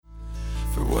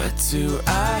What do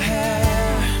I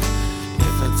have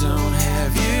if I don't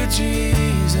have you,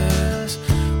 Jesus?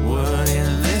 What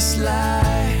in this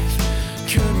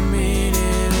life could mean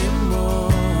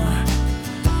anymore?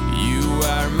 You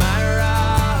are my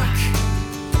rock,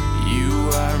 you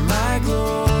are my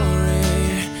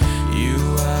glory, you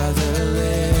are the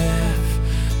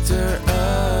lifter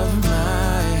of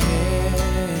my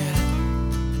head.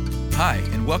 Hi,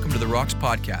 and welcome to the Rocks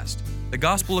Podcast. The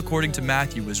Gospel according to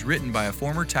Matthew was written by a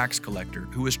former tax collector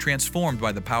who was transformed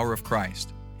by the power of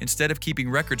Christ. Instead of keeping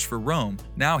records for Rome,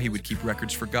 now he would keep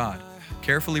records for God,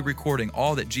 carefully recording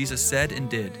all that Jesus said and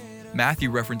did. Matthew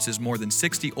references more than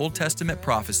 60 Old Testament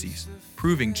prophecies,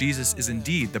 proving Jesus is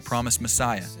indeed the promised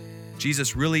Messiah.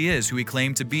 Jesus really is who he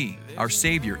claimed to be, our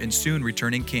Savior and soon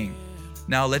returning King.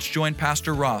 Now let's join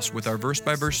Pastor Ross with our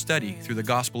verse-by-verse study through the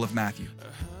Gospel of Matthew.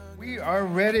 We are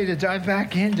ready to dive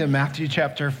back into Matthew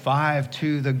chapter 5,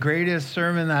 to the greatest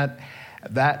sermon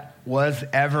that was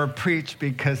ever preached,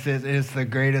 because it is the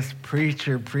greatest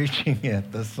preacher preaching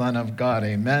it, the Son of God.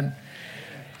 Amen.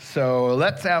 So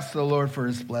let's ask the Lord for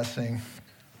his blessing.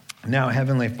 Now,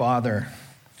 Heavenly Father,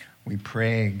 we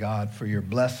pray, God, for your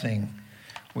blessing.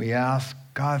 We ask,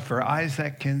 God, for eyes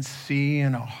that can see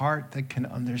and a heart that can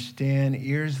understand,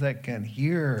 ears that can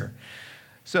hear,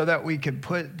 so that we could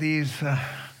put these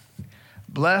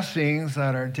blessings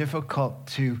that are difficult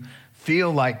to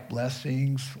feel like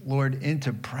blessings, Lord,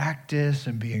 into practice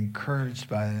and be encouraged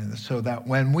by them, so that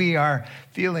when we are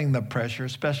feeling the pressure,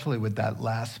 especially with that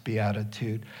last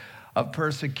beatitude of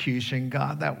persecution,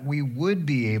 God, that we would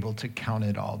be able to count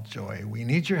it all joy. We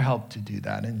need your help to do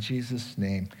that. In Jesus'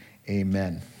 name,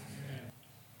 amen.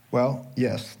 Well,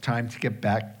 yes, time to get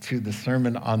back to the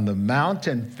Sermon on the Mount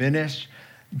and finish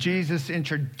Jesus'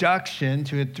 introduction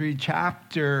to a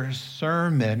 3-chapter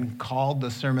sermon called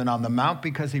the Sermon on the Mount,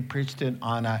 because he preached it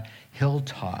on a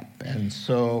hilltop. And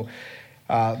so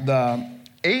the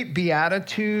 8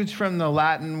 Beatitudes, from the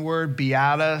Latin word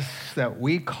beatus, that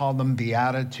we call them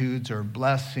beatitudes or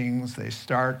blessings, they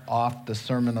start off the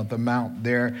Sermon on the Mount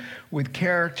there with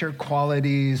character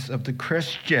qualities of the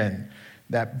Christian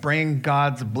that bring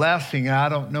God's blessing. I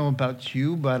don't know about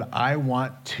you, but I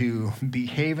want to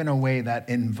behave in a way that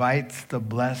invites the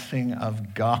blessing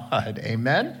of God.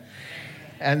 Amen?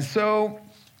 And so,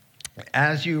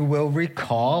 as you will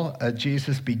recall,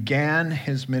 Jesus began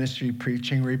his ministry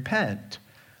preaching, "Repent,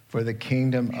 for the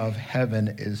kingdom of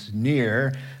heaven is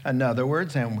near." In other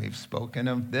words, and we've spoken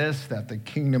of this, that the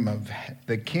King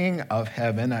of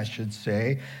heaven, I should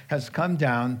say, has come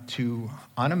down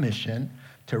on a mission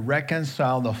to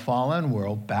reconcile the fallen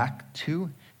world back to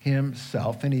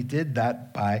himself. And he did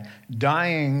that by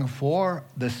dying for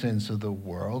the sins of the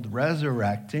world,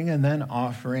 resurrecting, and then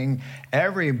offering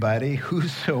everybody,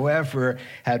 whosoever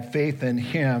had faith in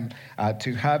him,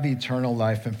 to have eternal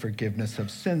life and forgiveness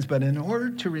of sins. But in order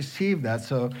to receive that,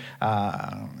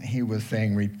 he was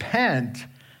saying, repent,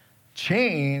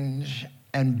 change,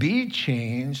 and be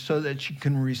changed, so that you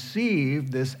can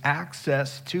receive this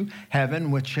access to heaven,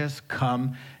 which has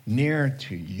come near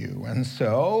to you. And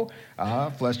so,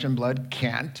 flesh and blood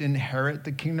can't inherit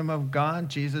the kingdom of God.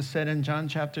 Jesus said in John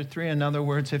chapter 3, in other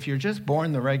words, if you're just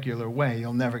born the regular way,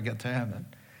 you'll never get to heaven.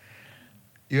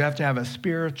 You have to have a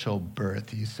spiritual birth.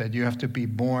 He said you have to be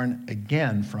born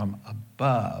again from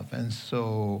above. And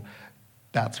so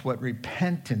that's what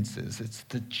repentance is. It's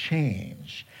the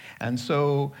change. And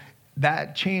so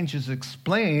that change is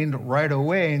explained right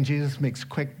away, and Jesus makes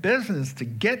quick business to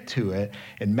get to it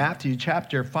in Matthew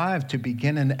chapter 5 to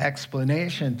begin an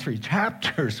explanation, 3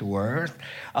 chapters worth,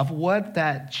 of what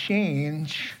that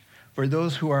change for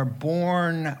those who are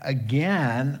born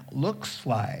again looks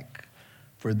like.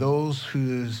 For those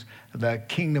the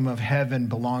kingdom of heaven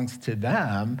belongs to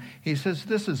them, he says,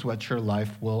 this is what your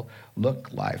life will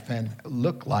look like.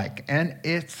 And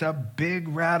it's a big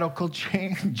radical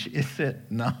change, is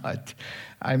it not?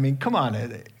 I mean, come on,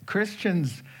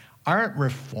 Christians aren't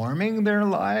reforming their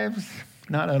lives.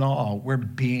 Not at all. We're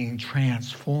being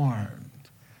transformed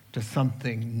to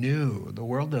something new. The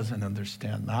world doesn't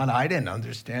understand that. I didn't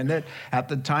understand it at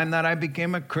the time that I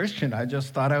became a Christian. I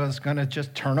just thought I was going to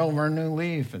just turn over a new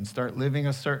leaf and start living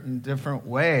a certain different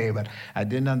way. But I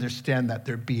didn't understand that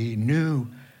there'd be a new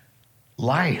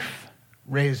life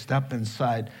raised up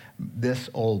inside this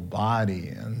old body.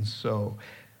 And so,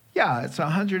 yeah, it's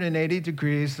 180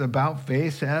 degrees about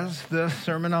face, as the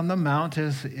Sermon on the Mount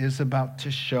is about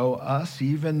to show us.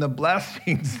 Even the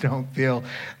blessings don't feel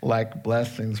like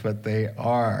blessings, but they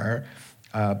are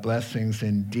blessings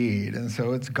indeed. And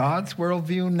so it's God's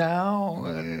worldview now.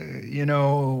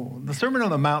 The Sermon on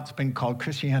the Mount's been called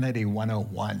Christianity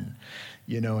 101.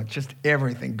 It's just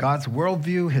everything. God's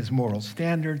worldview, his moral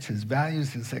standards, his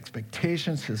values, his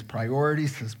expectations, his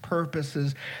priorities, his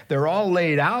purposes, they're all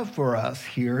laid out for us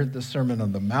here at the Sermon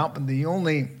on the Mount. But the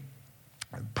only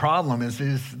problem is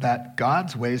that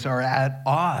God's ways are at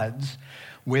odds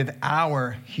with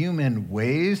our human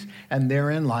ways, and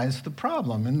therein lies the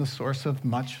problem and the source of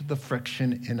much of the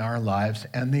friction in our lives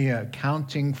and the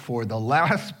accounting for the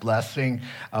last blessing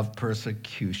of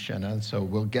persecution. And so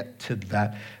we'll get to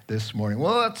that this morning.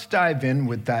 Well, let's dive in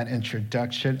with that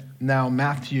introduction. Now,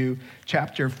 Matthew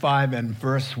chapter 5 and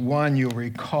verse 1, you'll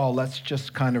recall, let's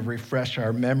just kind of refresh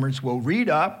our memories. We'll read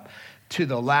up to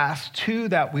the last two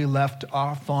that we left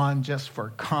off on just for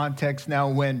context. Now,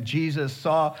 when Jesus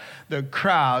saw the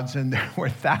crowds, and there were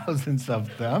thousands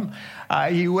of them,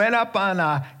 he went up on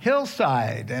a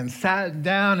hillside and sat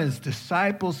down. His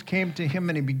disciples came to him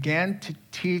and he began to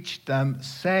teach them,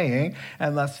 saying,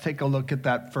 and let's take a look at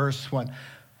that first one.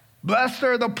 Blessed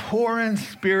are the poor in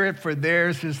spirit, for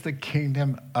theirs is the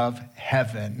kingdom of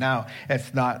heaven. Now,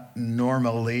 it's not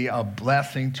normally a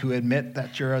blessing to admit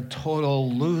that you're a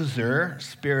total loser,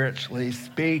 spiritually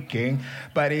speaking,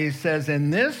 but he says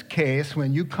in this case,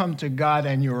 when you come to God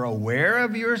and you're aware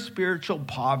of your spiritual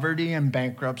poverty and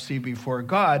bankruptcy before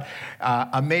God,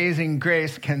 amazing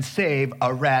grace can save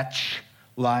a wretch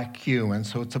like you. And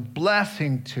so it's a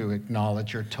blessing to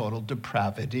acknowledge your total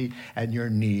depravity and your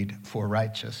need for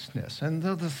righteousness. And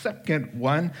the second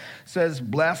one says,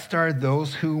 blessed are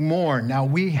those who mourn. Now,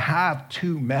 we have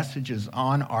two messages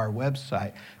on our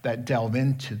website that delve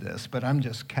into this, but I'm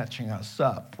just catching us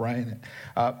up, right?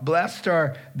 Blessed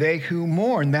are they who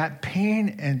mourn, that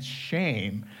pain and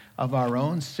shame of our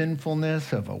own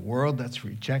sinfulness, of a world that's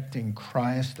rejecting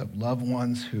Christ, of loved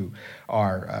ones who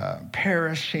are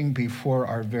perishing before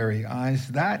our very eyes.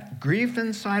 That grief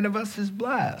inside of us is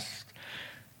blessed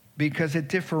because it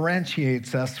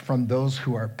differentiates us from those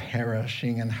who are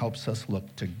perishing and helps us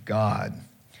look to God.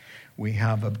 We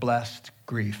have a blessed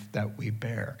grief that we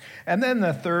bear. And then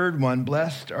the third one,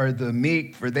 blessed are the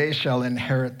meek, for they shall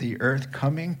inherit the earth.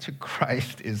 Coming to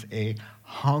Christ is a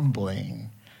humbling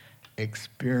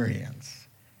experience.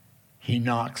 He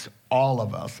knocks all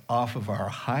of us off of our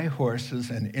high horses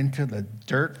and into the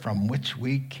dirt from which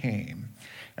we came.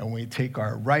 And we take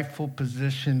our rightful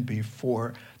position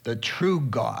before the true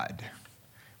God.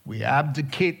 We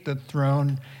abdicate the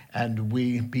throne and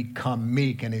we become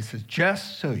meek. And he says,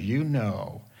 just so you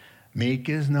know, meek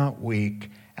is not weak.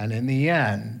 And in the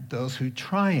end, those who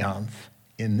triumph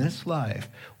in this life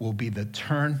will be the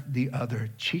turn the other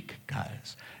cheek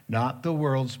guys, not the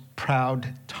world's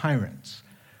proud tyrants.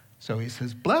 So he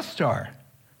says, blessed are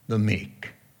the meek,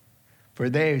 for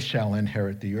they shall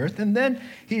inherit the earth. And then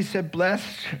he said,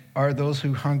 blessed are those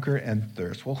who hunger and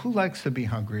thirst. Well, who likes to be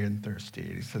hungry and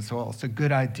thirsty? He says, well, it's a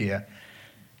good idea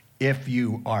if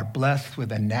you are blessed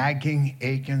with a nagging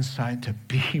ache inside to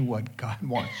be what God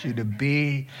wants you to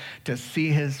be, to see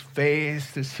his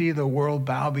face, to see the world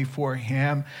bow before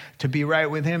him, to be right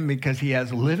with him because he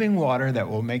has living water that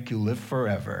will make you live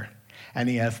forever. And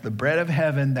he has the bread of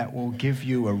heaven that will give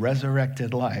you a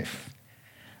resurrected life.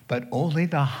 But only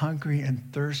the hungry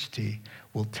and thirsty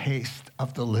will taste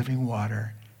of the living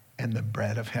water and the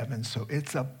bread of heaven. So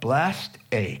it's a blessed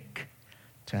ache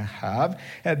to have.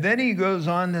 And then he goes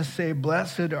on to say,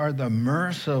 blessed are the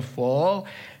merciful.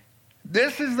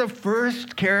 This is the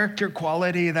first character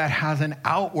quality that has an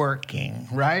outworking,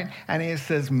 right? And he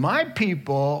says, my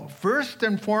people, first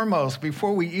and foremost,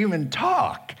 before we even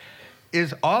talk,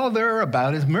 is all they're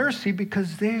about is mercy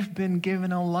because they've been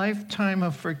given a lifetime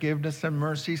of forgiveness and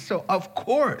mercy. So of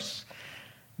course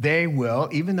they will,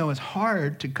 even though it's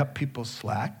hard to cut people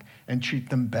slack and treat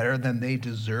them better than they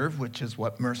deserve, which is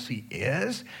what mercy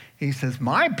is. He says,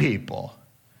 my people,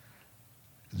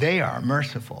 they are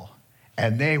merciful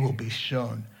and they will be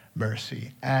shown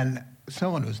mercy. And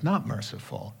someone who's not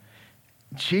merciful,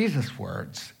 Jesus'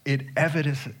 words, it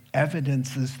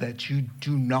evidences that you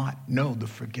do not know the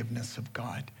forgiveness of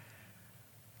God.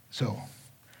 So,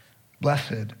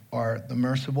 blessed are the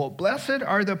merciful. Blessed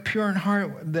are the pure in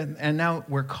heart. And now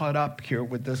we're caught up here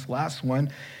with this last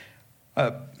one.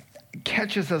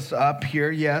 Catches us up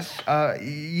here, yes.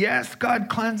 Yes, God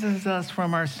cleanses us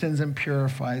from our sins and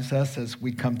purifies us as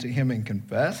we come to him and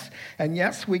confess. And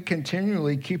yes, we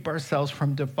continually keep ourselves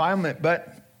from defilement.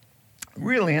 But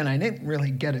really, and I didn't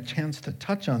really get a chance to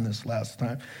touch on this last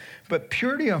time, but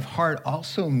purity of heart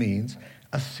also means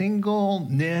a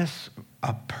singleness,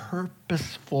 a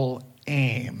purposeful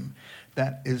aim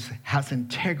that has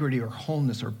integrity or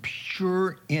wholeness or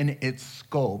pure in its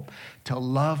scope to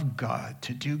love God,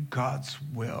 to do God's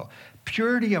will.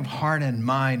 Purity of heart and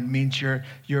mind means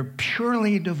you're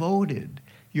purely devoted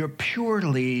You're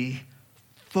purely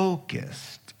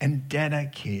focused and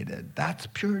dedicated. That's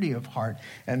purity of heart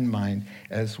and mind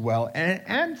as well,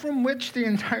 and from which the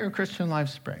entire Christian life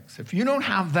springs. If you don't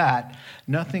have that,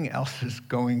 nothing else is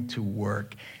going to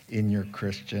work in your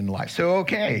Christian life. So,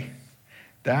 okay,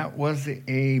 that was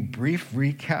a brief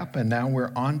recap, and now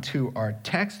we're on to our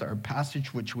text, our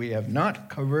passage, which we have not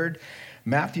covered.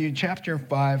 Matthew chapter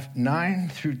 5, 9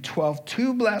 through 12.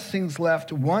 2 blessings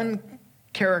left, 1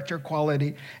 character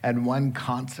quality, and 1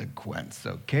 consequence.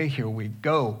 Okay, here we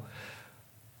go.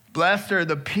 Blessed are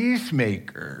the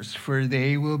peacemakers, for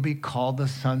they will be called the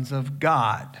sons of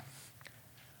God.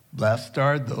 Blessed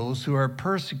are those who are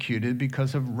persecuted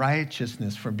because of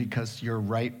righteousness, for because you're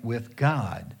right with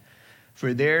God.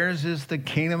 For theirs is the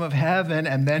kingdom of heaven.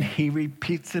 And then he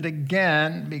repeats it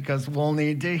again because we'll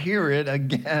need to hear it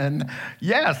again.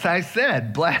 Yes, I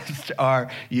said, blessed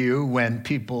are you when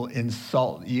people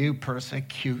insult you,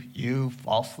 persecute you,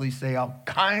 falsely say all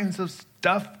kinds of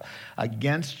stuff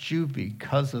against you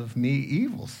because of me.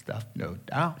 Evil stuff, no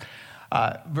doubt.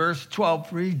 Verse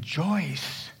 12,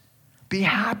 rejoice, be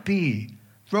happy.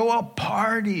 Throw a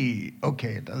party.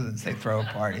 Okay, it doesn't say throw a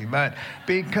party, but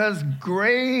because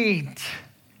great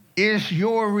is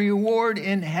your reward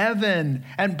in heaven.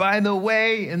 And by the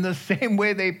way, in the same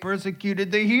way they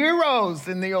persecuted the heroes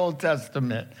in the Old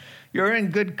Testament. You're in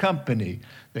good company.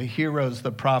 The heroes,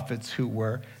 the prophets who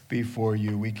were before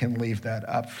you. We can leave that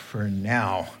up for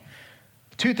now.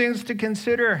 2 things to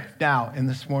consider now in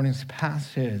this morning's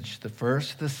passage. The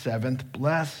first, the 7th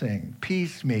blessing,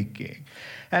 peacemaking.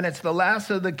 And it's the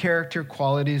last of the character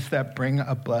qualities that bring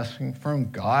a blessing from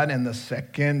God. And the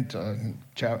second,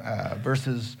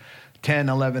 verses 10,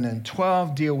 11, and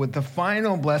 12 deal with the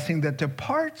final blessing that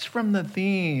departs from the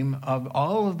theme of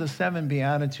all of the 7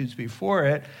 Beatitudes before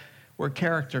it, were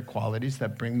character qualities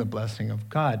that bring the blessing of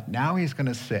God. Now he's going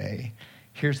to say,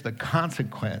 here's the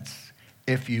consequence.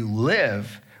 If you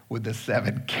live with the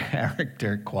 7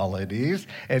 character qualities,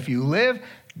 if you live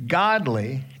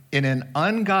godly in an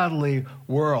ungodly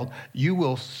world, you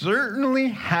will certainly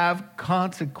have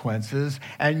consequences,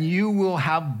 and you will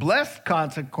have blessed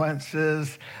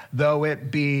consequences, though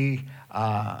it be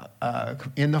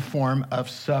in the form of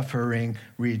suffering,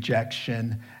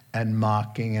 rejection, and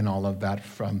mocking, and all of that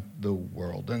from the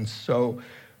world. And so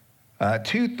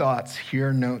 2 thoughts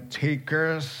here, note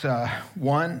takers.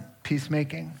 1,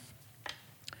 peacemaking.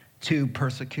 2,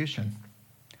 persecution.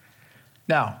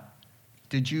 Now,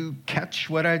 did you catch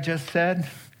what I just said?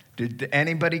 Did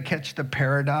anybody catch the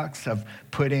paradox of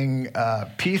putting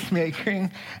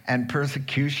peacemaking and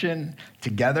persecution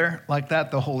together like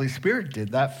that? The Holy Spirit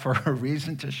did that for a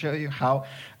reason, to show you how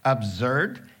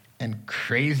absurd and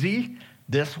crazy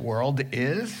this world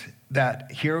is,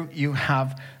 that here you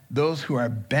have those who are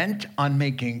bent on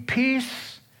making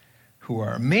peace, who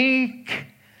are meek,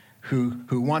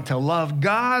 who want to love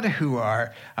God, who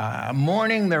are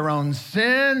mourning their own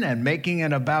sin and making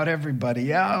it about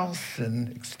everybody else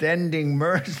and extending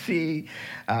mercy.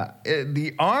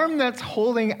 The arm that's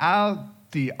holding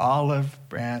out the olive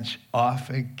branch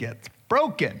often gets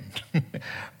broken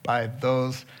by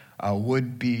those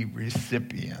would-be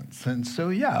recipients. And so,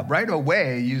 yeah, right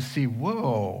away you see,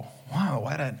 wow,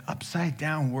 what an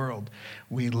upside-down world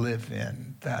we live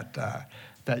in,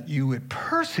 that you would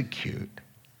persecute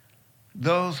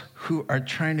those who are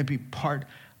trying to be part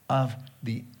of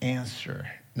the answer,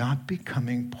 not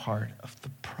becoming part of the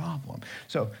problem.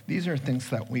 So these are things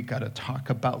that we got to talk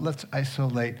about. Let's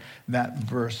isolate that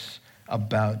verse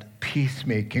about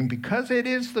peacemaking, because it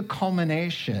is the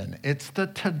culmination. It's the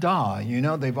ta-da. You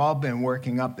know, they've all been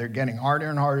working up. They're getting harder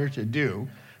and harder to do,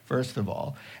 first of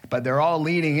all, but they're all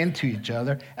leading into each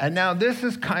other. And now this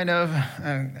is kind of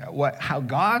how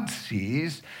God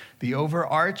sees the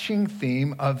overarching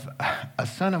theme of a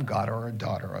son of God or a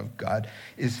daughter of God,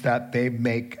 is that they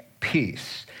make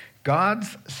peace.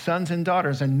 God's sons and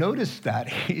daughters, and notice that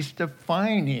he's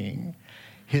defining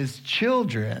his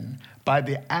children by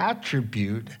the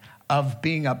attribute of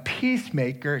being a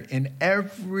peacemaker in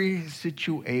every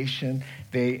situation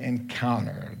they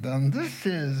encounter. Then this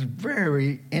is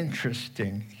very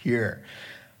interesting here.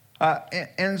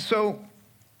 And so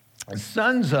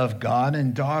sons of God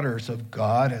and daughters of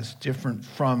God, as different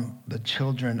from the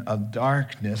children of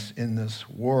darkness in this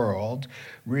world,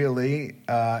 really,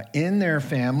 in their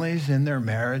families, in their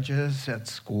marriages, at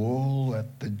school,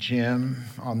 at the gym,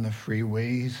 on the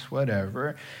freeways,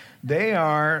 whatever, they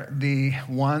are the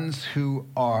ones who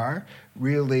are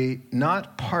really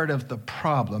not part of the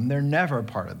problem. They're never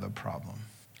part of the problem.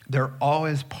 They're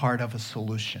always part of a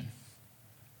solution.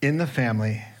 In the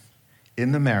family,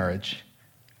 in the marriage,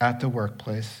 at the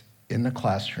workplace, in the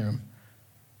classroom,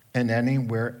 and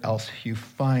anywhere else you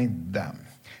find them.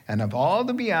 And of all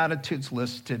the Beatitudes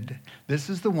listed, this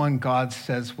is the one God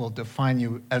says will define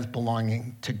you as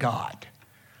belonging to God,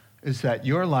 is that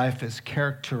your life is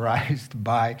characterized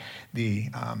by the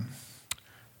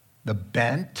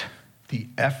bent, the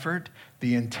effort,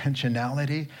 the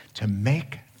intentionality to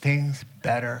make things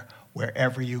better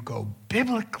wherever you go,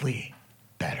 biblically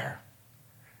better.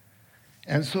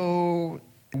 And so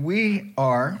we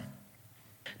are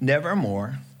never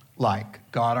more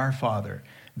like God our Father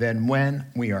than when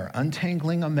we are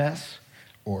untangling a mess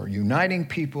or uniting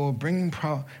people, bringing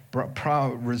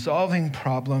resolving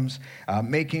problems,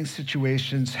 making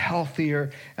situations healthier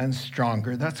and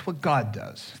stronger. That's what God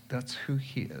does. That's who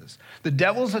he is. The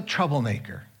devil's a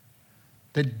troublemaker.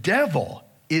 The devil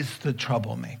is the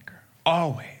troublemaker,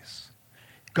 always.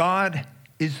 God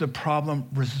is the problem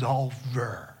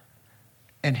resolver,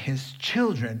 and his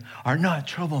children are not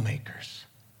troublemakers.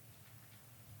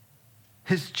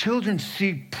 His children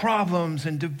see problems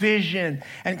and division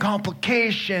and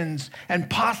complications and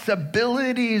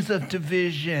possibilities of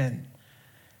division.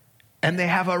 And they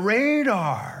have a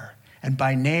radar. And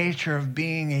by nature of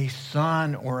being a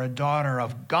son or a daughter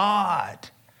of God,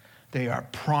 they are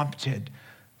prompted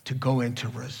to go into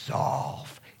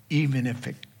resolve, even if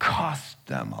it costs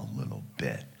them a little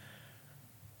bit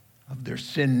of their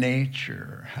sin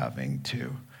nature, having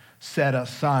to set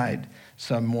aside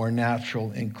some more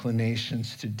natural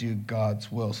inclinations to do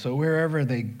God's will. So wherever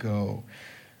they go,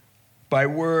 by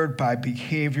word, by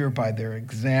behavior, by their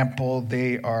example,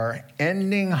 they are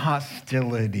ending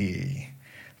hostility.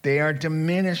 They are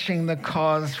diminishing the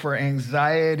cause for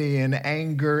anxiety and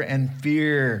anger and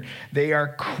fear. They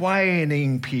are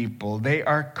quieting people. They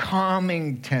are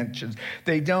calming tensions.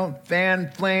 They don't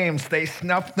fan flames. They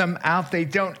snuff them out. They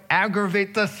don't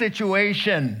aggravate the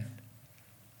situation.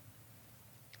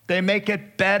 They make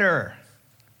it better.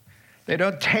 They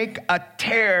don't take a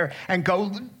tear and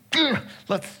go,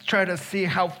 let's try to see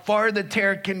how far the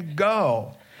tear can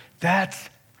go. That's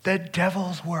the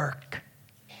devil's work.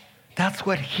 That's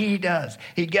what he does.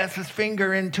 He gets his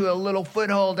finger into a little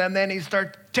foothold and then he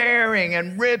starts tearing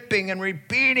and ripping and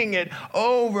repeating it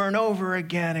over and over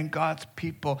again. And God's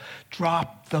people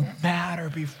drop the matter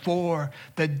before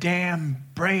the dam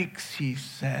breaks, he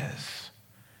says.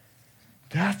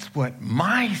 That's what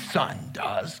my son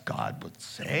does, God would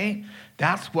say.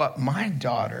 That's what my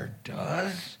daughter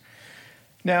does.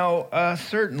 Now,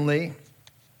 certainly,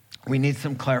 we need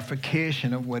some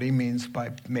clarification of what he means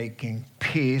by making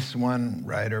peace. One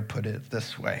writer put it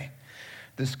this way.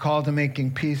 This call to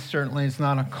making peace certainly is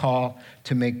not a call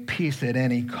to make peace at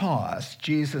any cost.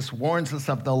 Jesus warns us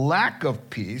of the lack of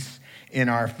peace in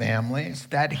our families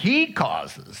that he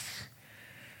causes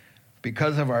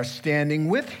because of our standing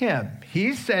with him.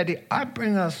 He said, I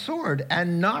bring a sword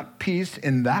and not peace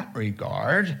in that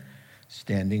regard.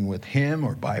 Standing with him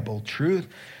or Bible truth.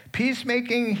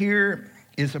 Peacemaking here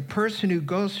is a person who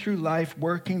goes through life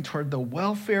working toward the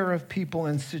welfare of people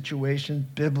and situations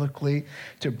biblically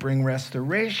to bring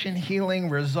restoration, healing,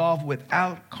 resolve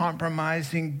without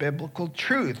compromising biblical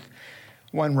truth.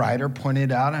 One writer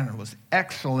pointed out, and it was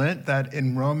excellent, that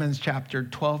in Romans chapter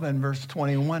 12 and verse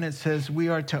 21, it says, we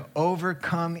are to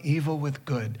overcome evil with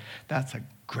good. That's a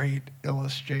great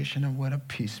illustration of what a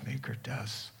peacemaker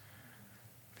does.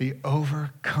 They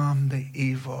overcome the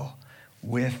evil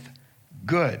with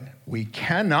good. We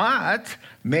cannot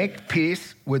make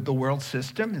peace with the world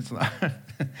system. It's not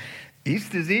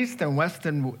east is east and west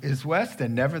is west,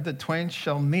 and never the twain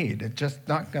shall meet. It's just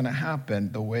not going to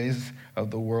happen, the ways of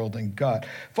the world and God.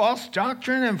 False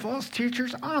doctrine and false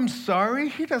teachers, I'm sorry.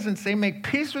 He doesn't say make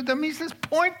peace with them. He says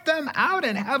point them out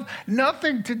and have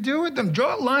nothing to do with them.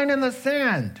 Draw a line in the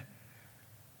sand.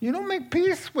 You don't make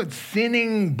peace with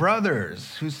sinning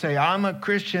brothers who say, I'm a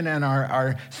Christian and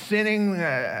are sinning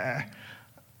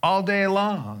all day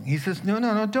long. He says,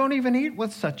 no, don't even eat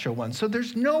with such a one. So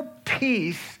there's no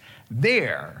peace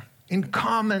there in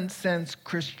common sense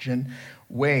Christian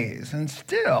ways. And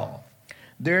still,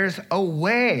 there's a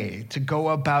way to go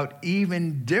about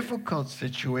even difficult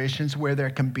situations where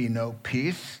there can be no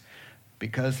peace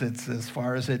because it's as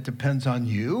far as it depends on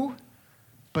you,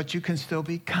 but you can still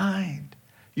be kind.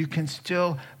 You can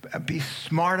still be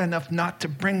smart enough not to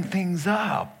bring things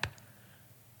up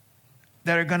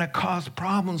that are going to cause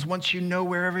problems once you know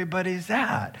where everybody's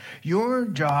at. Your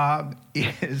job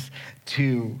is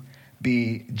to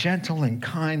be gentle and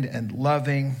kind and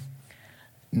loving,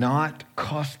 not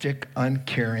caustic,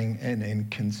 uncaring, and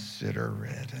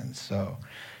inconsiderate. And so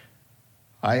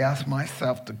I ask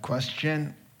myself the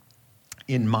question,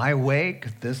 in my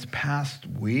wake this past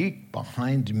week,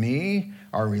 behind me,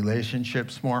 are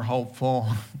relationships more hopeful?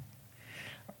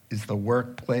 Is the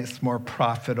workplace more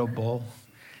profitable?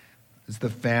 Is the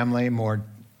family more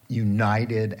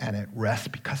united and at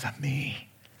rest because of me,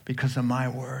 because of my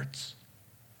words,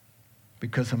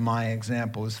 because of my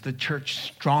example? Is the church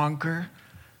stronger?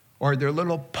 Or are there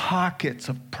little pockets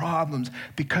of problems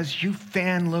because you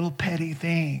fan little petty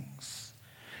things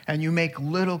and you make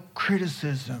little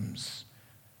criticisms?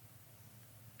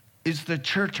 Is the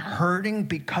church hurting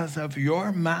because of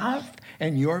your mouth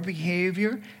and your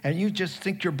behavior and you just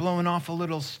think you're blowing off a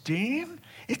little steam?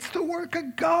 It's the work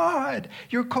of God.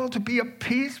 You're called to be a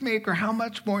peacemaker. How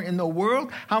much more in the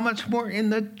world? How much more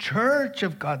in the church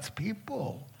of God's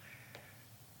people?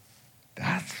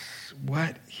 That's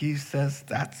what he says.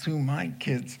 That's who my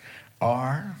kids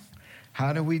are.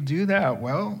 How do we do that?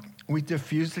 Well, we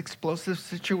diffuse explosive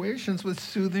situations with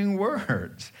soothing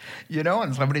words. You know,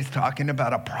 and somebody's talking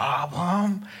about a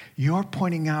problem, you're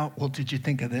pointing out, well, did you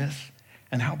think of this?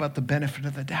 And how about the benefit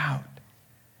of the doubt?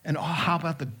 And how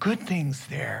about the good things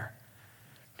there?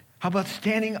 How about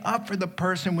standing up for the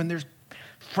person when there's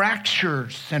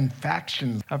fractures and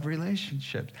factions of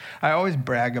relationships? I always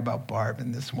brag about Barb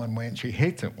in this one way, and she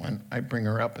hates it when I bring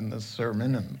her up in this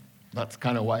sermon, and that's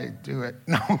kind of why I do it.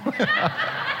 No.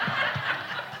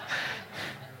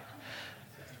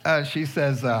 She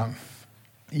says,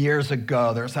 years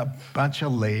ago, there's a bunch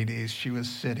of ladies she was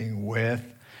sitting with,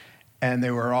 and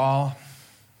they were all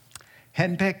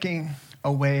henpecking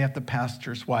away at the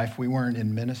pastor's wife. We weren't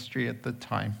in ministry at the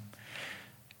time.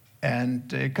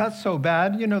 And it got so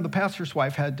bad, you know, the pastor's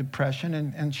wife had depression,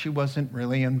 and she wasn't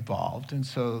really involved. And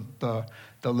so the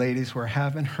ladies were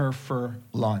having her for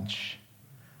lunch.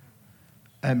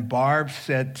 And Barb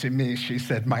said to me, she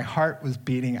said, my heart was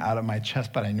beating out of my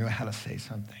chest, but I knew how to say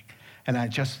something. And I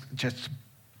just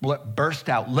burst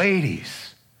out,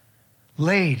 ladies,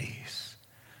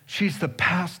 she's the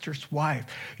pastor's wife.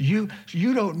 You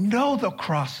don't know the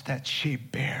cross that she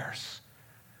bears.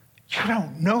 You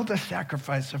don't know the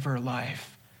sacrifice of her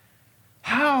life.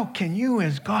 How can you,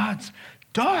 as God's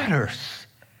daughters,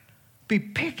 be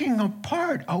picking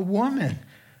apart a woman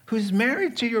who's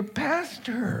married to your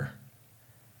pastor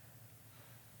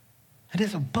and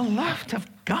is a beloved of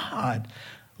God?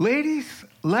 Ladies,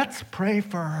 let's pray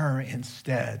for her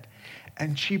instead.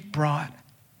 And she brought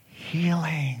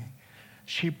healing.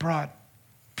 She brought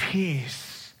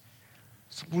peace.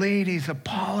 So ladies,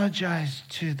 apologize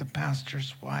to the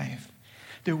pastor's wife.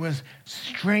 There was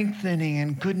strengthening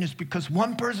and goodness because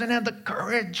one person had the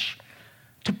courage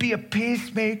to be a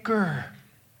peacemaker.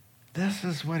 This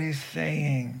is what he's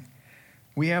saying.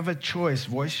 We have a choice: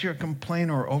 voice your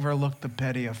complaint or overlook the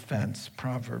petty offense.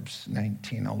 Proverbs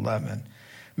 19:11.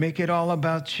 Make it all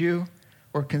about you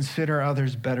or consider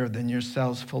others better than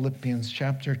yourselves. Philippians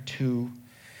chapter 2.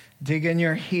 Dig in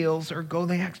your heels or go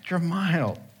the extra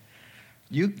mile.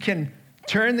 You can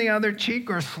turn the other cheek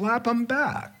or slap them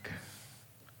back.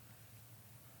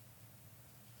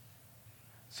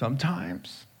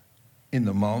 Sometimes, in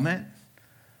the moment,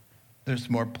 there's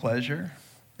more pleasure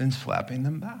than slapping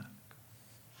them back.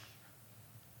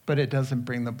 But it doesn't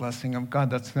bring the blessing of God.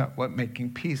 That's not what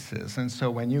making peace is. And so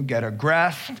when you get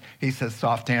aggressed, he says,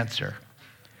 soft answer.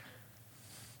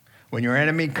 When your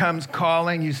enemy comes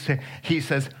calling, he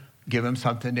says, give him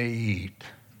something to eat.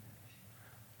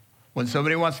 When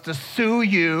somebody wants to sue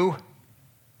you,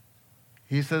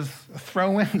 he says,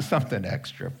 throw in something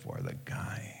extra for the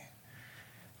guy.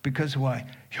 Because why?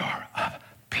 You're a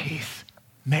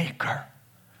peacemaker.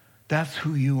 That's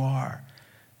who you are.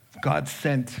 God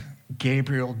sent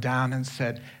Gabriel down and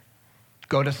said,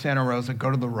 go to Santa Rosa,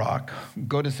 go to the Rock,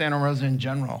 go to Santa Rosa in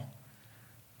general.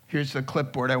 Here's the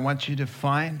clipboard. I want you to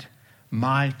find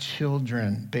my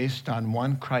children based on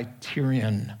one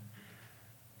criterion.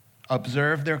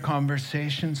 Observe their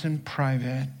conversations in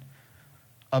private.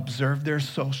 Observe their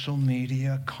social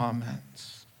media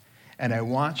comments. And I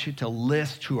want you to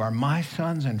list who are my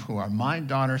sons and who are my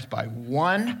daughters by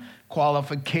one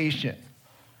qualification: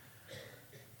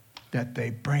 that they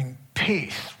bring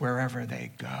peace wherever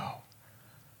they go.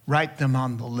 Write them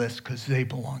on the list because they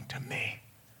belong to me.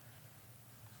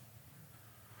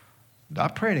 I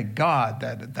pray to God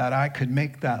that I could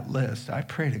make that list. I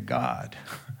pray to God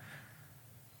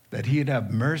that he'd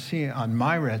have mercy on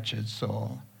my wretched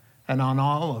soul and on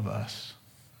all of us.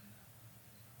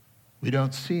 We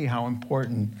don't see how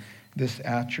important this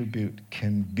attribute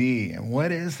can be. And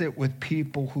what is it with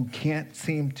people who can't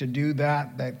seem to do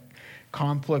that? That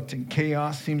conflict and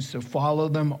chaos seems to follow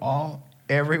them all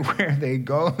everywhere they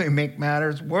go. They make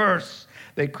matters worse.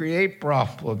 They create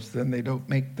problems, then they don't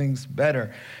make things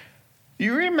better.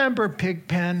 You remember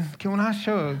Pigpen? Can I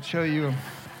show you?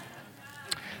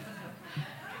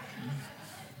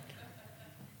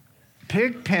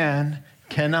 pig pen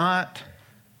cannot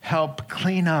help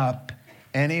clean up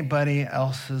anybody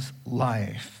else's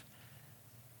life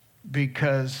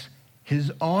because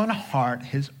his own heart,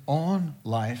 his own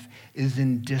life is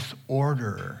in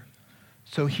disorder.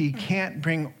 So he can't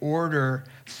bring order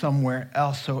somewhere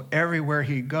else. So everywhere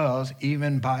he goes,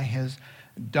 even by his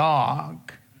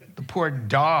dog, the poor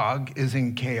dog is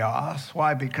in chaos.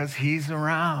 Why? Because he's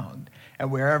around. And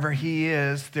wherever he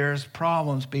is, there's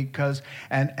problems because,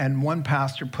 and one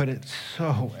pastor put it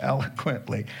so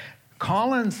eloquently,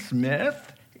 Colin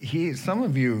Smith, some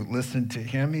of you listen to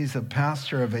him. He's a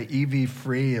pastor of an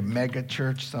EV-free, a mega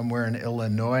church somewhere in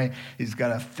Illinois. He's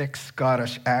got a thick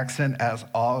Scottish accent, as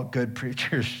all good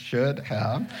preachers should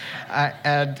have.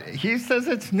 And he says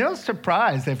it's no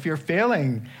surprise if you're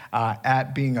failing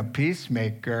at being a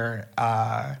peacemaker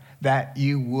that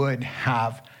you would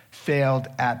have failed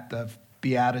at the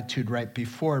beatitude right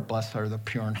before, blessed are the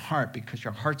pure in heart, because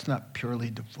your heart's not purely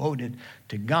devoted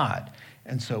to God.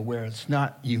 And so where it's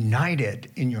not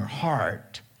united in your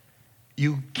heart,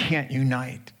 you can't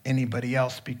unite anybody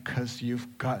else because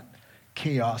you've got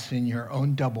chaos in your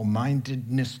own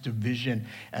double-mindedness, division,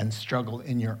 and struggle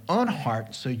in your own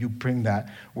heart, so you bring that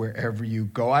wherever you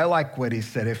go. I like what he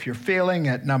said. If you're failing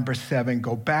at number 7,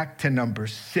 go back to number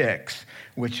 6,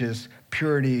 which is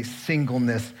purity,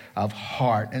 singleness of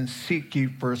heart, and seek ye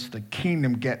first the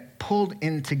kingdom. Get pulled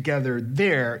in together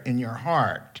there in your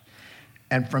heart.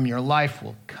 And from your life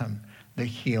will come the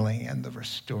healing and the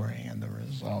restoring and the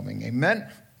resolving. Amen?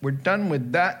 We're done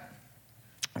with that.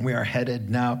 We are headed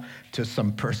now to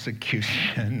some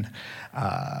persecution.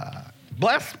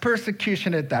 Blessed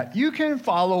persecution at that. You can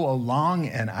follow along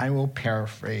and I will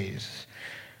paraphrase.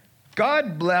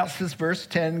 God blesses, verse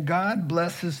 10, God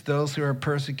blesses those who are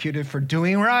persecuted for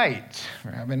doing right,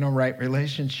 for having a right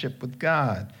relationship with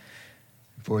God.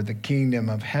 For the kingdom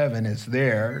of heaven is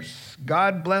theirs.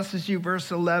 God blesses you,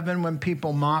 verse 11, when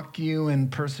people mock you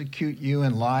and persecute you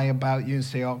and lie about you and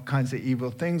say all kinds of evil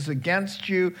things against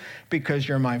you because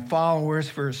you're my followers.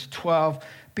 Verse 12,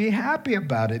 be happy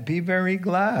about it. Be very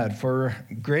glad, for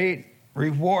great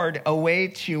reward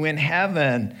awaits you in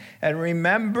heaven. And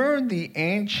remember the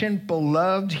ancient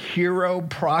beloved hero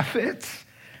prophets?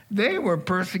 They were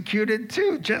persecuted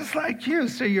too, just like you.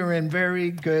 So you're in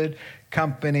very good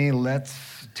company.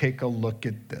 Let's take a look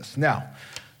at this. Now,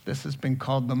 this has been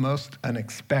called the most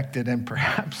unexpected and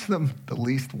perhaps the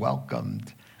least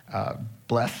welcomed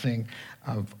blessing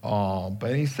of all.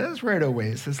 But he says right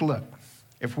away, he says, look,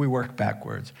 if we work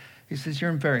backwards, he says,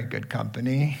 you're in very good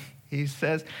company. He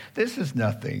says, this is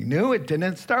nothing new. It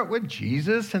didn't start with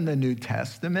Jesus in the New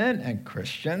Testament and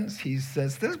Christians. He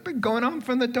says, this has been going on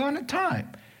from the dawn of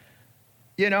time.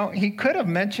 You know, he could have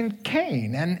mentioned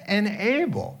Cain and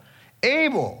Abel.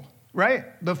 Abel, right?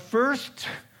 The first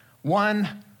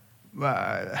one,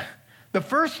 the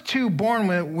first two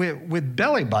born with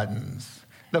belly buttons.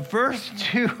 The first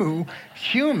two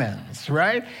humans,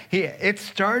 right? It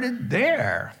started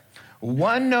there.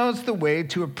 One knows the way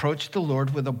to approach the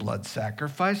Lord with a blood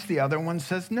sacrifice. The other one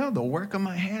says, no, the work of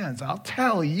my hands. I'll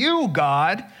tell you,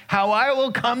 God, how I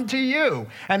will come to you.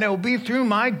 And it will be through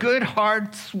my good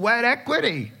hard sweat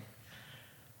equity.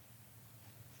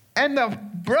 And the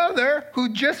brother who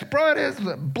just brought his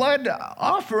blood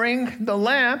offering, the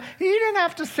lamb, he didn't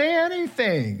have to say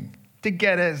anything to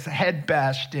get his head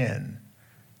bashed in.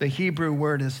 The Hebrew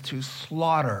word is to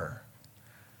slaughter.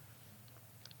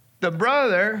 The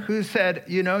brother who said,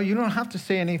 you know, you don't have to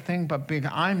say anything, but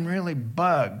I'm really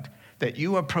bugged that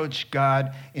you approach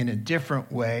God in a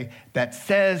different way that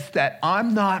says that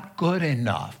I'm not good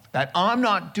enough, that I'm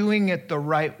not doing it the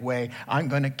right way, I'm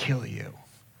going to kill you.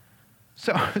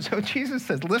 So Jesus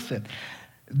says, listen,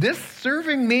 this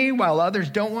serving me while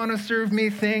others don't want to serve me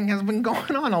thing has been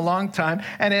going on a long time,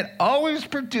 and it always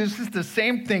produces the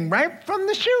same thing right from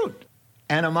the chute.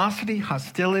 Animosity,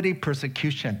 hostility,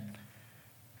 persecution.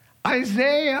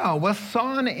 Isaiah was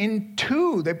sawn in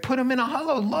two. They put him in a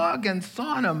hollow log and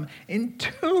sawn him in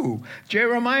two.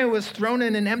 Jeremiah was thrown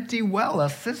in an empty well, a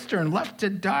cistern, left to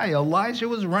die. Elijah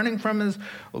was running for his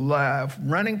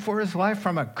life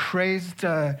from a crazed,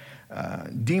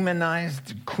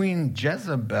 demonized Queen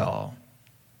Jezebel.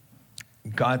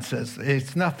 God says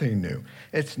it's nothing new.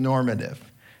 It's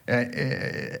normative.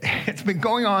 It's been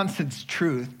going on since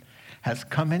truth has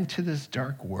come into this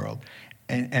dark world,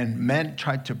 and men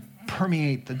tried to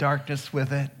permeate the darkness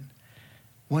with it.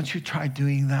 Once you try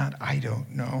doing that, I don't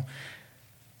know.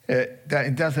 It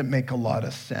doesn't make a lot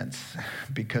of sense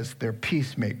because they're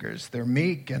peacemakers. They're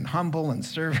meek and humble and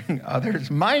serving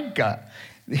others. Micah,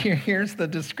 here's the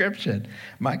description.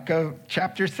 Micah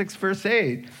chapter 6, verse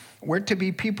 8. We're to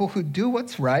be people who do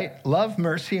what's right, love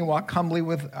mercy, and walk humbly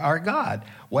with our God.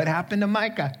 What happened to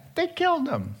Micah? They killed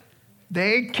him.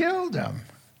 They killed him.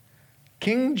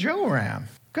 King Joram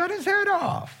got his head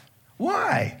off.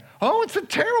 Why? Oh, it's a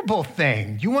terrible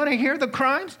thing. You want to hear the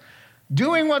crimes?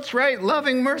 Doing what's right,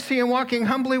 loving mercy, and walking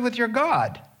humbly with your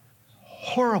God.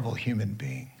 Horrible human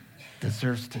being.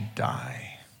 Deserves to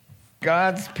die.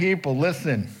 God's people,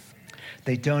 listen.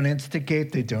 They don't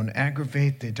instigate, they don't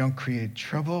aggravate, they don't create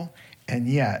trouble, and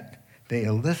yet they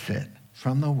elicit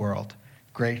from the world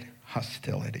great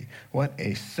hostility. What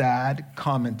a sad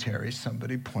commentary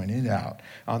somebody pointed out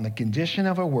on the condition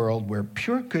of a world where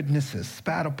pure goodness is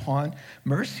spat upon,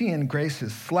 mercy and grace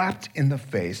is slapped in the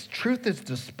face, truth is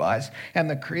despised, and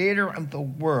the creator of the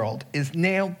world is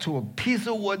nailed to a piece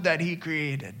of wood that he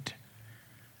created.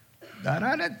 That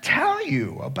ought to tell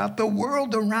you about the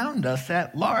world around us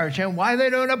at large and why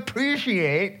they don't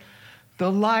appreciate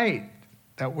the light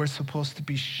that we're supposed to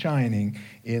be shining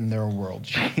in their world.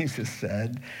 Jesus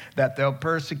said that they'll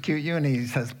persecute you, and he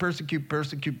says persecute,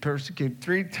 persecute, persecute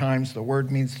 3 times. The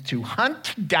word means to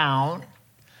hunt down,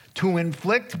 to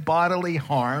inflict bodily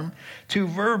harm, to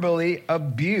verbally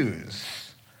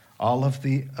abuse, all of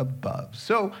the above.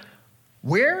 So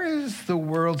where is the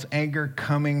world's anger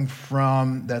coming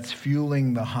from that's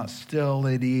fueling the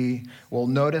hostility? Well,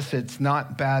 notice it's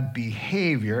not bad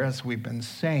behavior, as we've been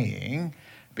saying,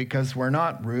 because we're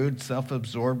not rude,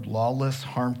 self-absorbed, lawless,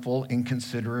 harmful,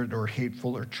 inconsiderate, or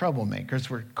hateful, or troublemakers.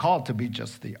 We're called to be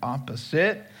just the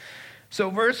opposite. So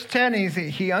verse 10,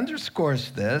 he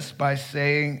underscores this by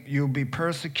saying, you'll be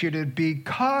persecuted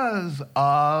because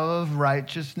of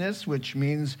righteousness, which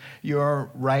means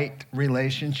your right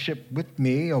relationship with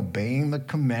me, obeying the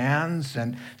commands,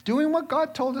 and doing what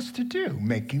God told us to do,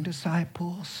 making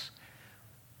disciples,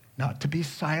 not to be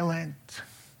silent,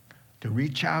 to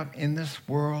reach out in this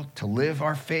world, to live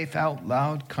our faith out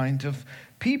loud kind of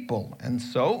people. And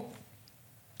so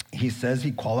he says,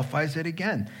 he qualifies it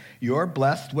again. You're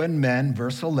blessed when men,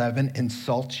 verse 11,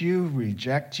 insult you,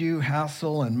 reject you,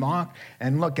 hassle, and mock,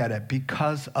 and look at it,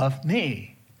 because of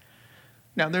me.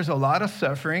 Now, there's a lot of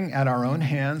suffering at our own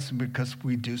hands because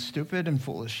we do stupid and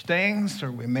foolish things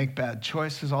or we make bad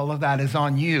choices. All of that is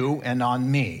on you and on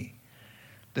me.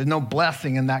 There's no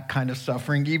blessing in that kind of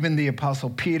suffering. Even the Apostle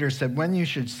Peter said, when you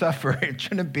should suffer, it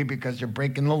shouldn't be because you're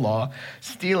breaking the law,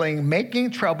 stealing,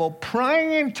 making trouble,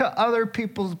 prying into other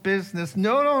people's business.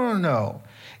 No, no, no, no.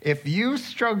 If you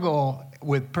struggle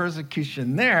with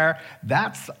persecution there,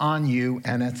 that's on you,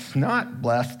 and it's not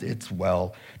blessed, it's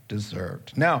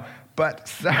well-deserved. Now, but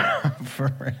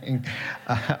suffering,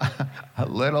 a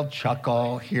little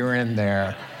chuckle here and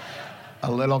there,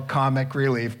 a little comic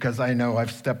relief, because I know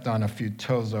I've stepped on a few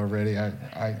toes already.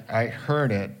 I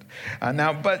heard it.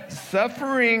 Now, but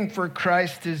suffering for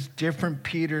Christ is different.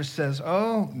 Peter says,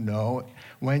 oh, no,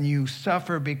 when you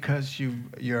suffer because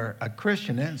you're a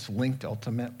Christian, and it's linked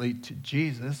ultimately to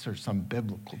Jesus or some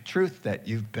biblical truth that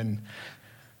you've been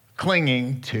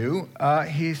clinging to,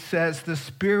 he says, the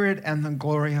Spirit and the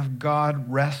glory of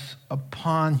God rests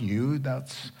upon you.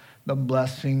 That's the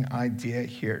blessing idea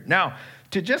here. Now,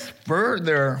 to just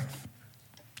further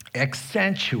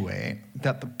accentuate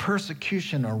that the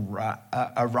persecution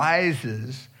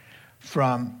arises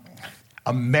from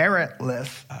a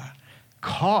meritless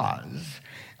cause,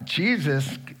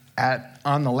 Jesus, at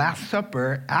the Last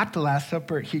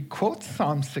Supper, he quotes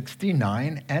Psalm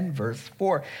 69 and verse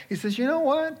 4. He says, you know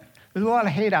what? There's a lot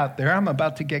of hate out there. I'm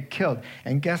about to get killed.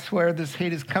 And guess where this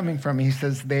hate is coming from? He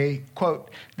says, they,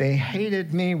 quote, they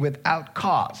hated me without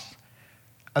cause.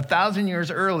 1,000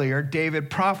 years earlier, David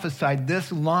prophesied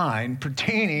this line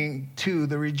pertaining to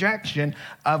the rejection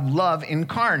of love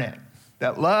incarnate,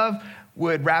 that love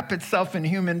would wrap itself in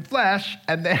human flesh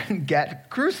and then get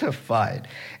crucified.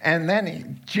 And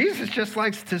then Jesus just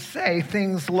likes to say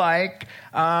things like,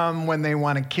 when they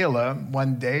want to kill him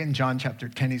one day in John chapter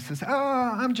 10, he says,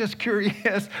 I'm just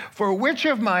curious, for which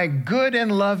of my good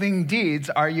and loving deeds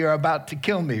are you about to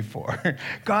kill me for?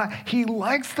 God, he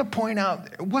likes to point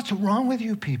out, what's wrong with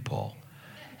you people?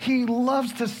 He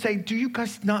loves to say, do you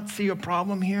guys not see a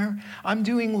problem here? I'm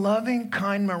doing loving,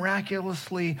 kind,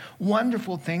 miraculously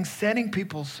wonderful things, setting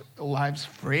people's lives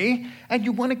free, and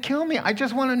you want to kill me. I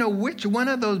just want to know which one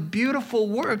of those beautiful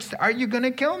works are you going to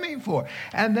kill me for?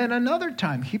 And then another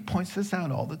time, he points this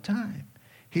out all the time.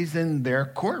 He's in their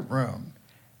courtroom,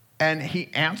 and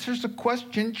he answers the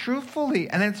question truthfully,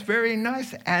 and it's very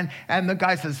nice. And the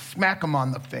guy says, smack him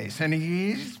on the face, and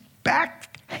he's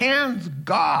backhands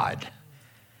God.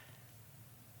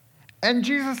 And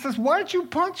Jesus says, why'd you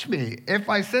punch me? If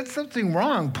I said something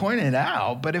wrong, point it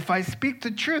out. But if I speak the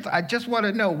truth, I just want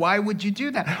to know, why would you do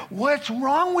that? What's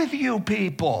wrong with you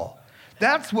people?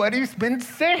 That's what he's been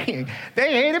saying.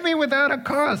 They hated me without a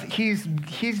cause.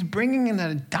 He's bringing an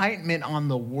indictment on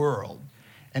the world.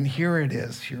 And here it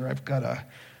is. Here I've got a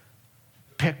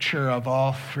picture of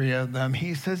all three of them.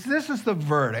 He says, this is the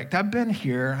verdict. I've been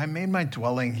here. I made my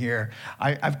dwelling here.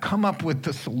 I've come up with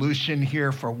the solution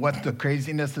here for what the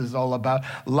craziness is all about.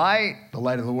 Light, the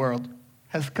light of the world,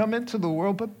 has come into the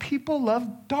world, but people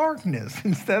love darkness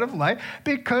instead of light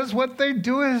because what they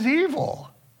do is evil.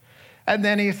 And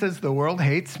then he says, the world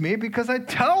hates me because I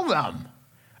tell them.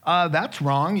 That's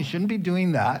wrong. You shouldn't be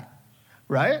doing that,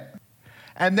 right?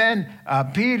 And then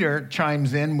Peter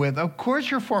chimes in with, of course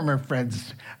your former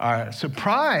friends are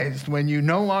surprised when you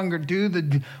no longer do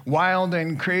the wild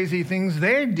and crazy things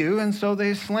they do, and so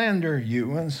they slander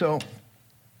you. And so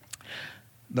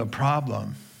the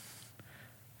problem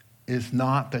is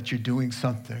not that you're doing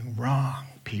something wrong,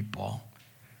 people.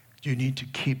 You need to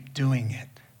keep doing it,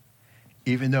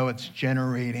 even though it's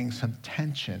generating some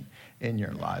tension in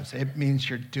your lives. It means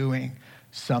you're doing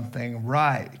something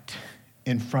right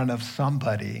in front of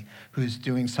somebody who's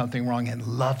doing something wrong and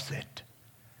loves it,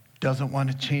 doesn't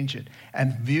want to change it,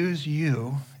 and views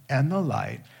you and the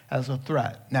light as a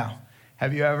threat. Now,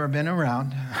 have you ever been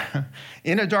around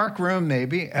in a dark room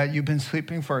maybe, you've been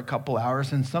sleeping for a couple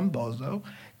hours and some bozo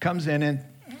comes in and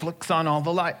flicks on all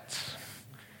the lights?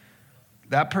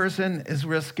 That person is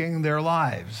risking their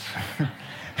lives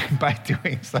by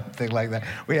doing something like that.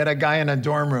 We had a guy in a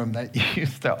dorm room that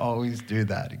used to always do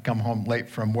that. He'd come home late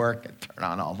from work and turn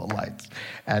on all the lights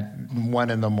at 1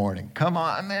 a.m. Come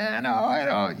on, man. Oh, I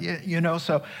don't. You know,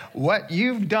 so what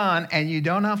you've done, and you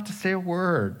don't have to say a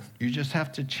word. You just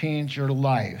have to change your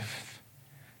life.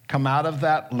 Come out of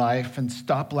that life and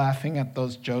stop laughing at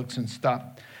those jokes and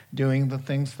stop doing the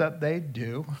things that they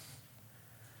do.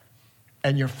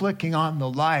 And you're flicking on the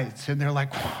lights, and they're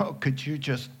like, whoa, could you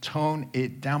just tone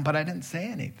it down? But I didn't say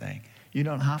anything. You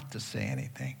don't have to say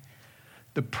anything.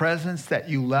 The presence that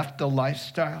you left the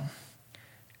lifestyle,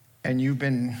 and you've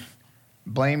been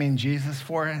blaming Jesus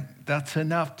for it, that's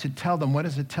enough to tell them. What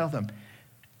does it tell them?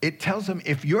 It tells them,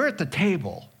 if you're at the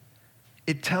table,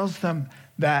 it tells them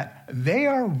that they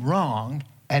are wrong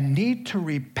and need to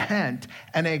repent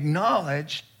and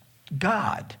acknowledge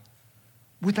God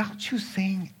without you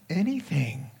saying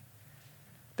anything.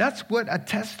 That's what a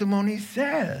testimony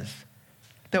says,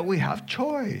 that we have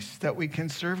choice, that we can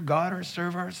serve God or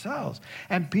serve ourselves.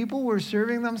 And people were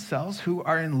serving themselves who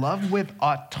are in love with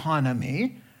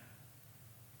autonomy.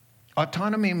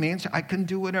 Autonomy means I can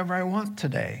do whatever I want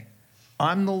today.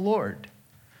 I'm the Lord.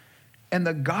 And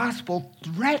the gospel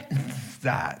threatens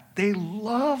that. They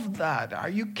love that. Are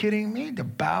you kidding me? To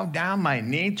bow down my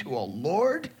knee to a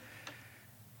Lord?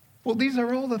 Well, these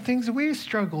are all the things we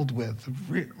struggled with,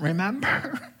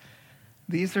 remember?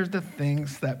 These are the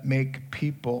things that make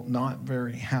people not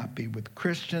very happy with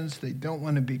Christians. They don't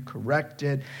want to be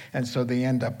corrected, and so they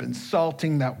end up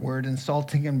insulting. That word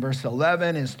insulting in verse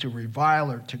 11 is to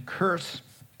revile or to curse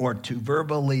or to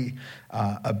verbally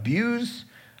abuse.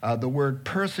 The word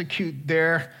persecute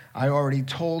there, I already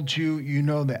told you, you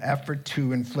know the effort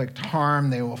to inflict harm.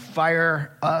 They will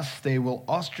fire us, they will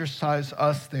ostracize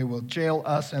us, they will jail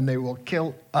us, and they will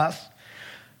kill us.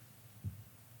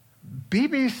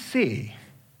 BBC,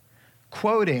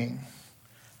 quoting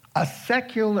a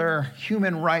secular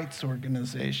human rights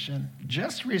organization,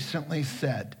 just recently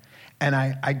said, and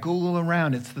I Google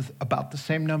around, it's about the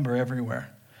same number everywhere,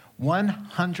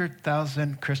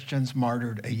 100,000 Christians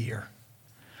martyred a year.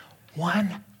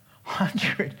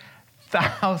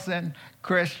 100,000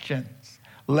 Christians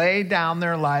lay down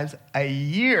their lives a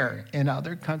year in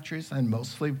other countries, and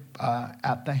mostly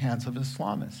at the hands of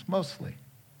Islamists, mostly.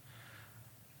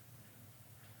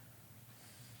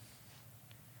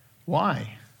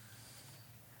 Why?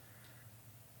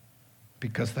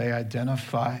 Because they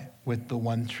identify with the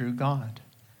one true God,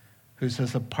 who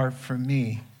says, apart from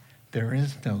me, there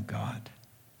is no God.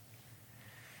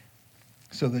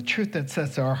 So the truth that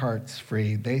sets our hearts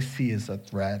free, they see as a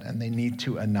threat, and they need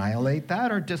to annihilate that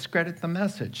or discredit the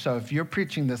message. So if you're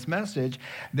preaching this message,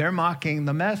 they're mocking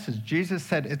the message. Jesus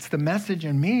said, it's the message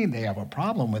in me they have a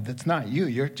problem with. It's not you.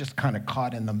 You're just kind of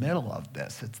caught in the middle of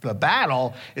this. It's the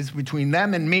battle is between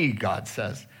them and me, God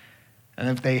says. And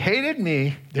if they hated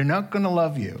me, they're not going to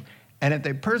love you. And if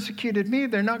they persecuted me,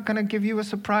 they're not going to give you a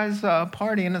surprise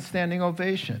party and a standing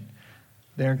ovation.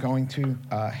 They're going to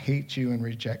hate you and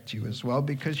reject you as well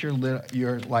because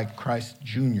you're like Christ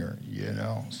Jr., you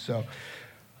know. So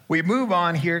we move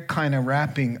on here, kind of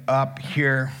wrapping up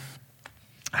here.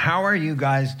 how are you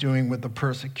guys doing with the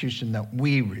persecution that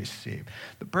we receive?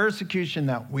 The persecution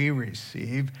that we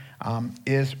receive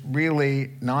is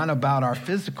really not about our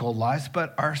physical lives,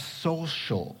 but our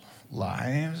social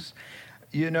lives.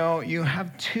 You know, you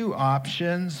have two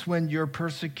options when you're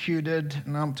persecuted,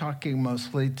 and I'm talking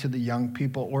mostly to the young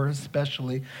people, or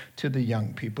especially to the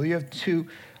young people. You have two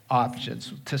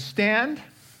options: to stand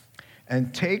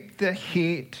and take the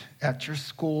heat at your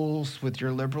schools with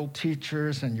your liberal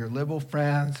teachers and your liberal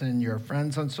friends and your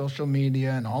friends on social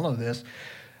media and all of this,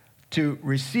 to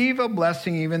receive a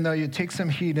blessing even though you take some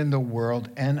heat in the world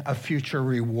and a future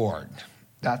reward.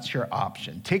 That's your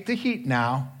option. Take the heat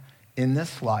now in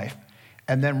this life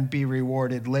and then be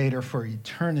rewarded later for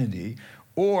eternity,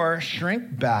 or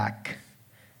shrink back,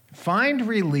 find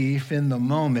relief in the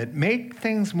moment, make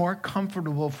things more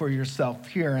comfortable for yourself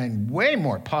here and way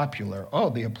more popular. Oh,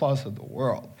 the applause of the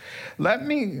world. Let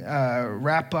me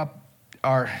wrap up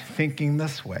our thinking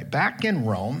this way. Back in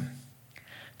Rome,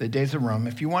 the days of Rome,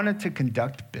 if you wanted to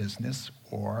conduct business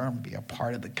or be a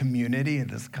part of the community and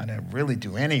just kind of really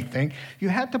do anything, you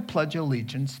had to pledge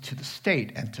allegiance to the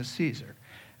state and to Caesar.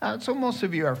 So most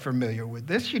of you are familiar with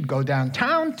this. You'd go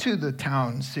downtown to the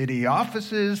town city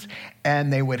offices,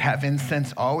 and they would have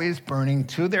incense always burning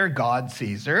to their god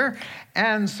Caesar.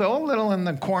 And so a little in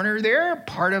the corner there,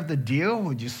 part of the deal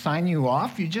would just sign you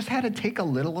off. You just had to take a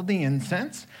little of the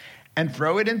incense and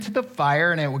throw it into the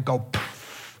fire, and it would go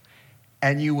poof.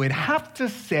 And you would have to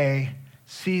say,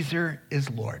 Caesar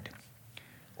is Lord.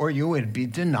 Or you would be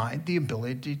denied the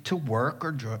ability to work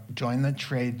or join the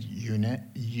trade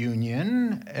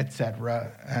union,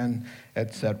 etc., and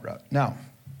etc. Now,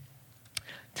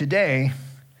 today,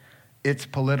 it's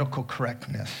political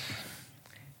correctness.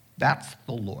 That's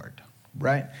the Lord,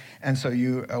 right? And so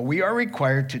we are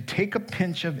required to take a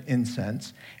pinch of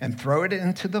incense and throw it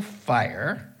into the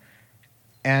fire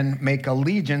and make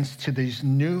allegiance to these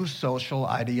new social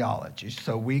ideologies.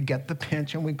 So we get the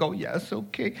pinch and we go, yes,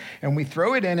 okay. And we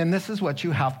throw it in, and this is what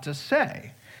you have to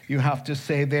say. You have to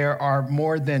say there are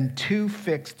more than two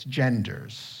fixed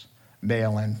genders,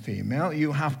 male and female.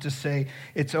 You have to say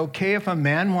it's okay if a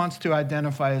man wants to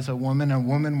identify as a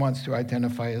woman wants to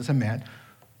identify as a man.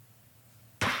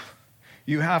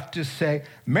 You have to say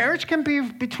marriage can be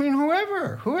between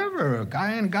whoever,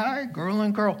 guy and guy, girl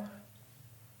and girl.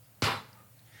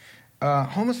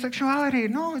 Homosexuality,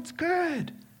 no, it's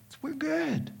good. We're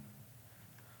good.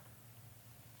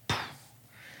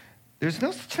 There's no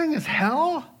such thing as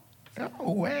hell. No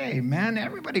way, man.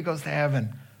 Everybody goes to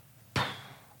heaven.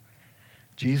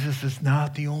 Jesus is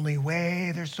not the only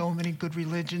way. There's so many good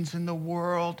religions in the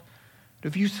world. But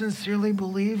if you sincerely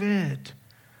believe it,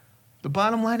 the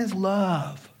bottom line is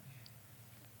love.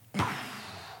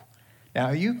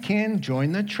 Now, you can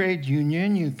join the trade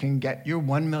union. You can get your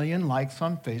 1 million likes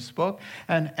on Facebook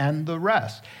and the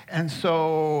rest. And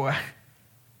so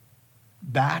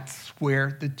that's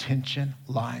where the tension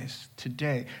lies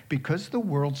today. Because the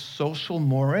world's social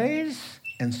mores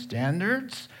and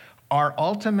standards are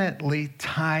ultimately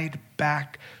tied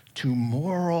back to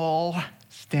moral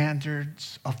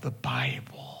standards of the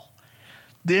Bible.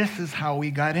 This is how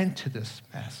we got into this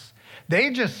mess. They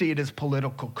just see it as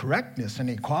political correctness and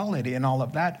equality and all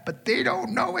of that, but they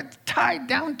don't know it's tied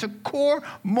down to core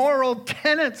moral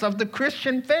tenets of the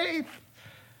Christian faith.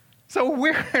 So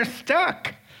we're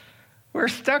stuck. We're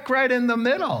stuck right in the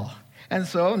middle. And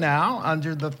so now,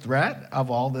 under the threat of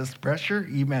all this pressure,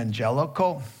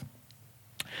 evangelical,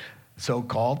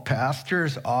 so-called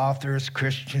pastors, authors,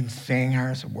 Christian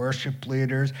singers, worship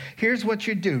leaders, here's what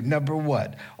you do. Number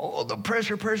one, the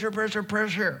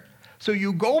pressure. So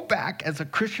you go back as a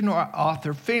Christian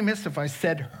author, famous. If I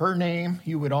said her name,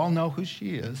 you would all know who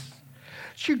she is.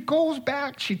 She goes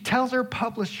back, she tells her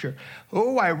publisher,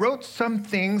 I wrote some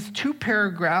things, 2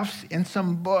 paragraphs in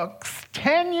some books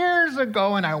 10 years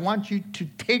ago, and I want you to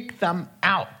take them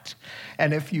out.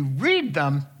 And if you read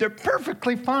them, they're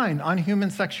perfectly fine on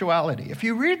human sexuality. If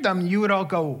you read them, you would all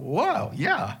go, whoa,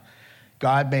 yeah.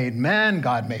 God made men,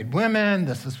 God made women,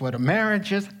 this is what a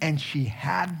marriage is. And she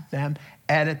had them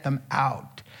edit them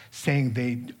out, saying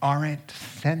they aren't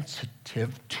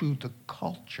sensitive to the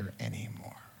culture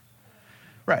anymore.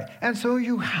 Right, and so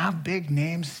you have big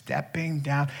names stepping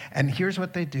down, and here's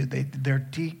what they do. They're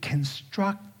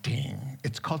deconstructing.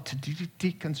 It's called to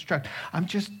deconstruct. I'm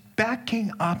just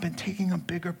backing up and taking a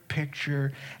bigger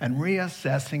picture and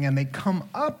reassessing, and they come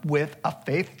up with a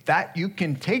faith that you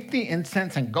can take the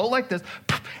incense and go like this,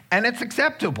 and it's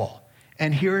acceptable.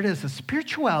 And here it is, a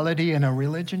spirituality and a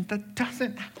religion that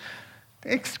doesn't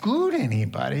exclude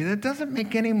anybody, that doesn't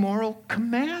make any moral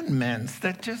commandments,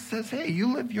 that just says, hey,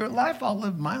 you live your life, I'll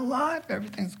live my life,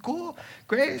 everything's cool,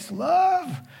 grace,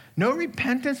 love, no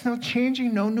repentance, no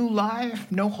changing, no new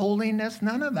life, no holiness,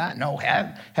 none of that, no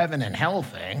heaven and hell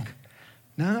thing,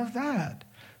 none of that.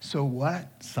 So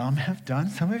what some have done,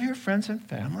 some of your friends and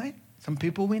family, some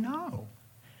people we know,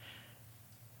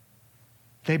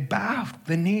 they bowed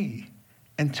the knee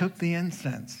and took the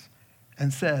incense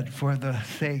and said, for the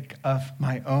sake of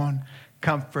my own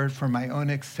comfort, for my own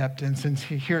acceptance. And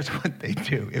here's what they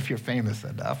do. If you're famous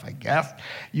enough, I guess,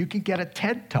 you can get a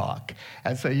TED Talk.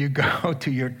 And so you go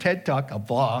to your TED Talk, a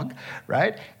vlog,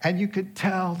 right? And you could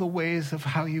tell the ways of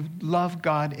how you love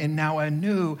God in now a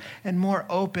new and more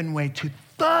open way, to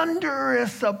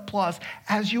thunderous applause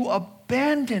as you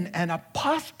abandon and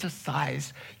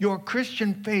apostatize your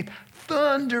Christian faith.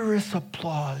 Thunderous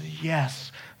applause,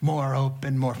 yes. More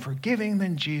open, more forgiving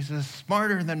than Jesus,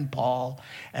 smarter than Paul,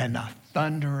 and a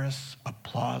thunderous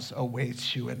applause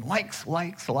awaits you. And likes.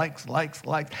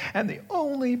 And the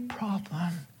only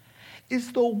problem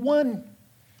is the one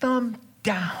thumb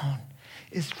down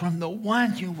is from the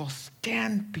one you will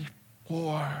stand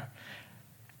before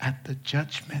at the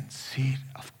judgment seat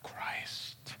of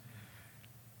Christ.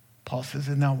 Paul says,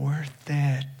 isn't that worth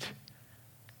it?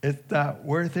 Is that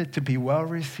worth it to be well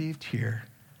received here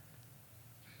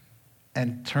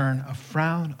and turn a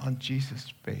frown on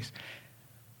Jesus' face?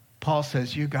 Paul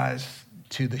says, you guys,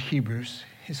 to the Hebrews,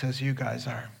 he says, you guys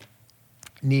are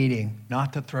needing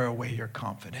not to throw away your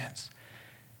confidence.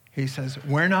 He says,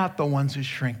 we're not the ones who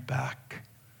shrink back.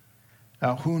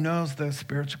 Now, who knows the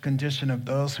spiritual condition of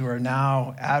those who are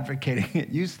now advocating? It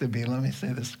used to be, let me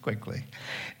say this quickly.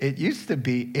 It used to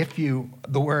be,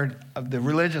 the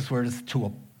religious word is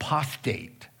to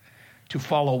apostate, to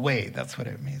fall away. That's what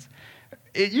it means.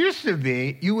 It used to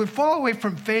be you would fall away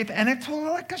from faith, and it's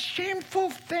like a shameful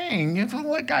thing. It's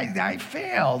like I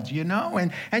failed,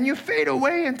 and you fade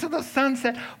away into the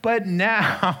sunset. But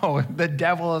now the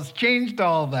devil has changed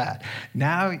all that.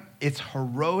 Now it's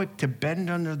heroic to bend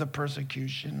under the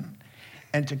persecution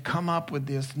and to come up with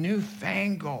this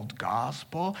newfangled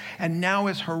gospel. And now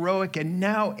it's heroic. And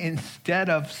now instead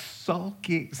of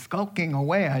skulking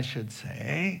away, I should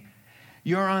say,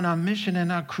 you're on a mission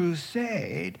and a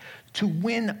crusade to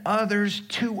win others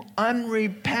to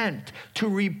unrepent, to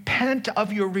repent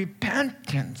of your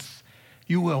repentance.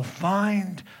 You will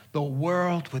find the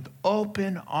world with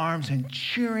open arms and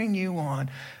cheering you on.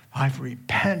 I've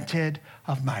repented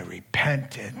of my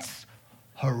repentance.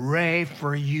 Hooray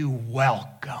for you,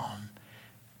 welcome.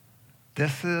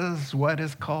 This is what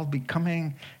is called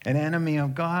becoming an enemy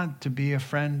of God, to be a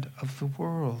friend of the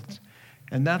world.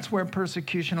 And that's where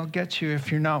persecution will get you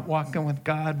if you're not walking with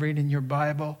God, reading your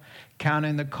Bible,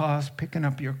 counting the cost, picking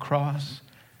up your cross,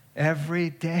 every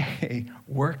day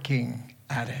working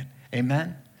at it.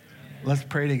 Amen? Let's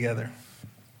pray together.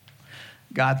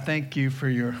 God, thank you for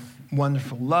your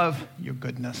wonderful love, your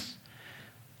goodness.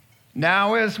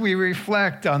 Now as we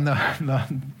reflect on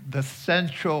the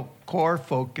central core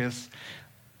focus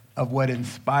of what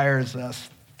inspires us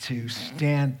to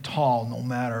stand tall no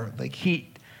matter the heat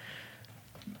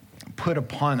put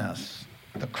upon us,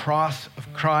 the cross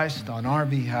of Christ on our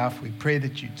behalf, we pray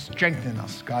that you'd strengthen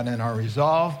us, God, in our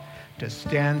resolve to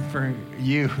stand for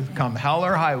you, come hell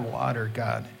or high water,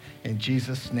 God. In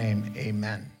Jesus' name,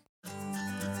 amen.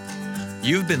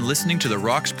 You've been listening to the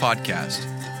Rocks Podcast.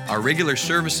 Our regular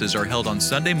services are held on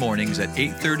Sunday mornings at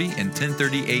 8:30 and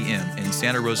 10:30 a.m. in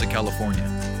Santa Rosa, California.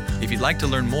 If you'd like to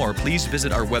learn more, please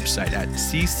visit our website at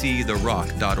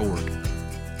cctherock.org.